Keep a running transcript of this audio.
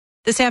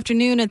This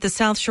afternoon at the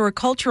South Shore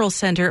Cultural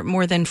Center,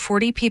 more than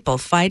 40 people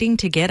fighting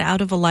to get out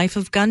of a life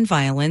of gun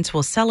violence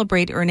will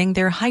celebrate earning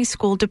their high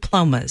school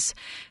diplomas.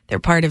 They're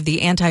part of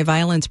the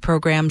anti-violence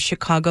program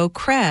Chicago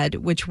CRED,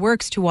 which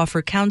works to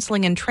offer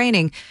counseling and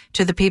training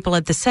to the people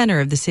at the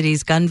center of the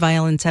city's gun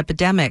violence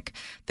epidemic.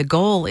 The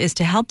goal is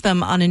to help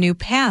them on a new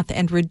path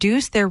and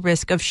reduce their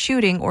risk of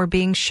shooting or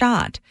being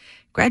shot.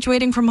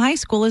 Graduating from high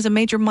school is a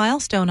major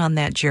milestone on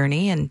that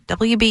journey, and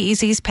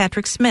WBEZ's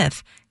Patrick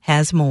Smith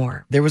has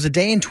more. There was a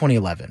day in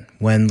 2011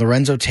 when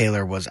Lorenzo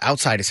Taylor was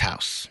outside his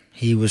house.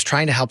 He was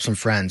trying to help some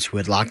friends who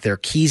had locked their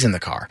keys in the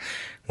car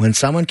when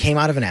someone came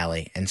out of an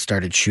alley and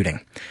started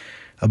shooting.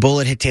 A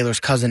bullet hit Taylor's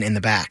cousin in the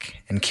back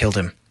and killed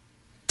him.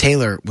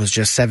 Taylor was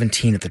just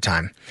 17 at the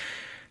time.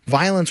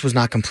 Violence was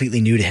not completely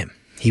new to him.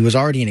 He was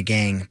already in a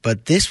gang,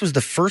 but this was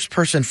the first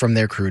person from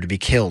their crew to be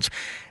killed.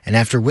 And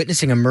after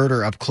witnessing a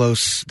murder up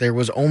close, there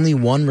was only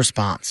one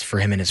response for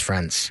him and his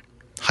friends: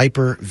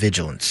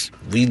 hypervigilance.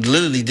 We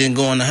literally didn't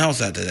go in the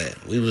house after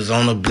that. We was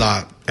on the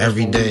block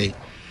every day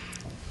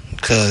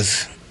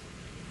because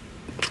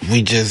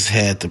we just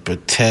had to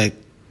protect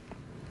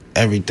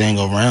everything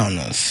around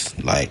us.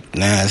 Like,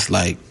 now it's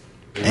like,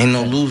 ain't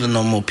no losing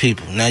no more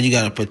people. Now you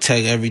got to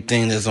protect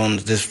everything that's on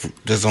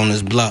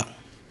this block,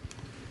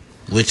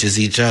 which is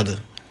each other.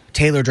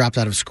 Taylor dropped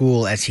out of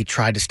school as he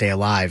tried to stay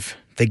alive.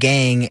 The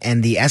gang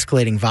and the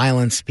escalating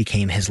violence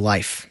became his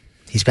life.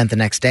 He spent the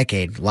next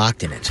decade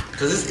locked in it.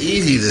 Because it's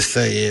easy to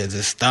say, yeah,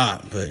 just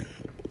stop. But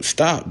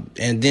stop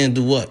and then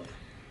do what?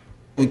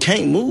 We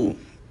can't move.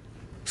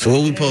 So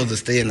what, we supposed to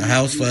stay in the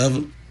house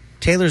forever?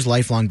 Taylor's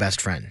lifelong best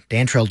friend,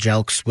 Dantrell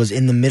Jelks, was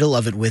in the middle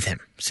of it with him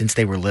since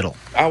they were little.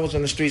 I was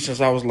in the street since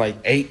I was like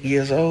 8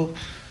 years old,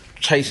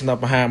 chasing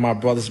up behind my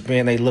brothers,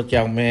 being they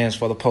lookout mans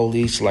for the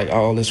police, like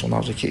all this when I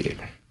was a kid.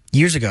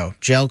 Years ago,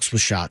 Jelks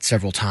was shot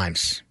several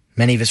times.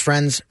 Many of his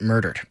friends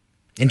murdered.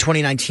 In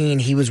 2019,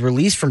 he was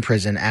released from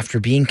prison after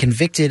being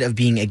convicted of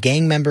being a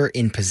gang member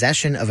in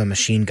possession of a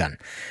machine gun.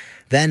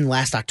 Then,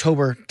 last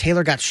October,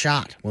 Taylor got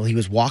shot while he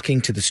was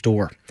walking to the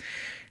store.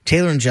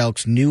 Taylor and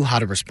Jelks knew how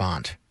to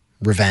respond: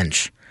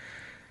 revenge.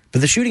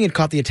 But the shooting had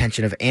caught the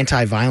attention of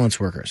anti-violence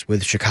workers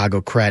with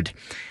Chicago CRED.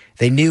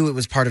 They knew it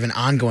was part of an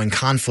ongoing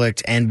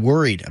conflict and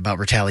worried about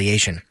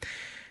retaliation.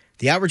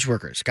 The outreach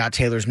workers got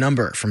Taylor's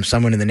number from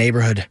someone in the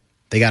neighborhood.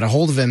 They got a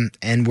hold of him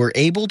and were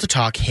able to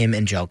talk him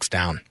and Jelks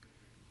down.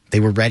 They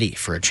were ready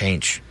for a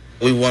change.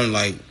 We weren't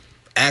like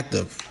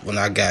active when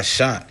I got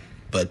shot,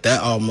 but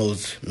that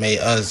almost made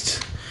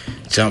us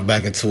jump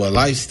back into a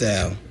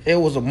lifestyle. It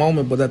was a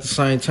moment, but at the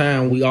same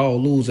time, we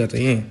all lose at the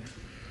end.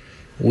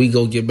 We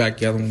go get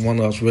back at them, one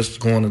of us risks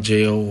going to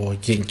jail or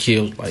getting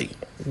killed. Like,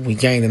 we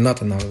gaining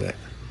nothing out of that.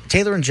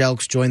 Taylor and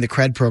Jelks joined the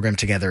CRED program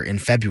together in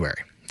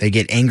February. They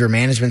get anger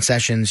management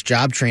sessions,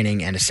 job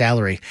training, and a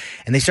salary,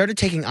 and they started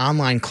taking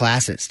online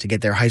classes to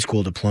get their high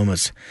school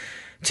diplomas.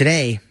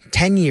 Today,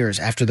 10 years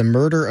after the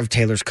murder of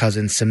Taylor's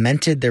cousin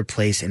cemented their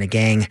place in a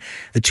gang,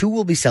 the two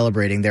will be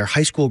celebrating their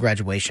high school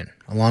graduation,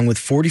 along with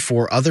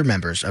 44 other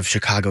members of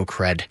Chicago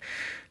CRED.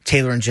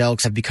 Taylor and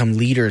Jelks have become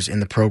leaders in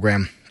the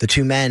program. The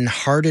two men,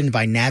 hardened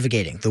by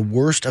navigating the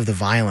worst of the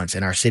violence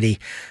in our city,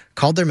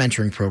 called their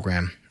mentoring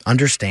program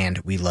Understand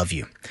We Love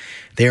You.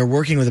 They are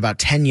working with about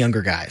 10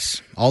 younger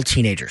guys, all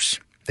teenagers.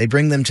 They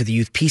bring them to the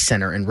Youth Peace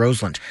Center in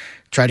Roseland,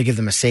 try to give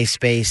them a safe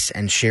space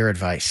and share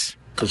advice.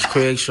 Because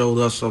Craig showed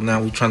us, so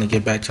now we're trying to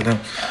get back to them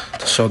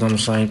to show them the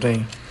same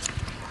thing.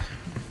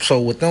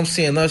 So with them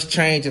seeing us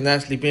change and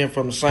actually being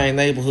from the same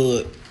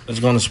neighborhood, it's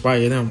going to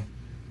inspire them.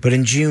 But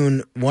in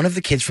June, one of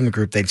the kids from the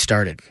group they'd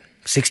started,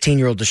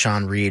 16-year-old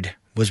Deshaun Reed,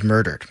 was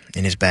murdered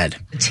in his bed.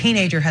 A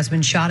teenager has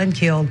been shot and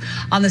killed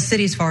on the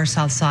city's far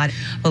south side.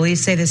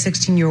 Police say the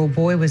 16-year-old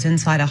boy was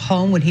inside a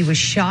home when he was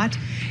shot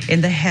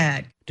in the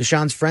head.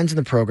 Deshaun's friends in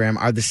the program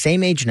are the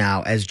same age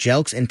now as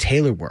Jelks and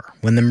Taylor were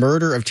when the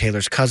murder of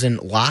Taylor's cousin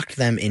locked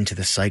them into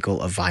the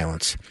cycle of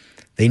violence.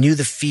 They knew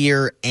the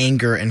fear,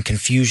 anger, and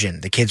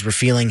confusion the kids were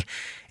feeling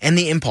and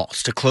the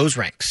impulse to close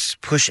ranks,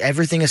 push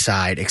everything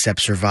aside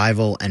except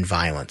survival and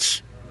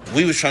violence.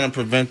 We was trying to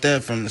prevent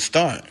that from the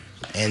start.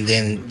 And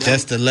then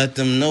just to let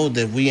them know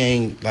that we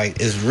ain't, like,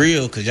 it's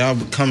real, because y'all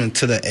coming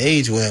to the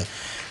age where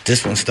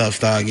this when stuff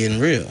started getting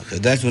real,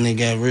 because that's when it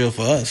got real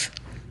for us.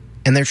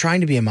 And they're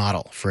trying to be a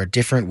model for a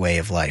different way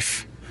of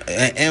life.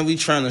 And we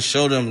trying to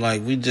show them,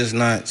 like, we just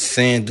not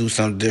saying do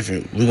something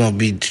different. We're going to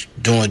be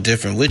doing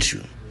different with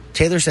you.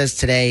 Taylor says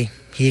today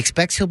he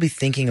expects he'll be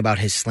thinking about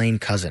his slain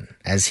cousin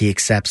as he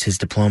accepts his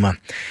diploma.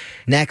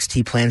 Next,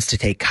 he plans to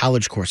take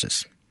college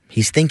courses.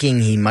 He's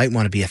thinking he might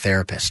want to be a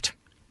therapist.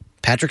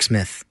 Patrick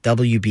Smith,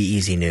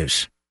 WBEZ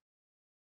News.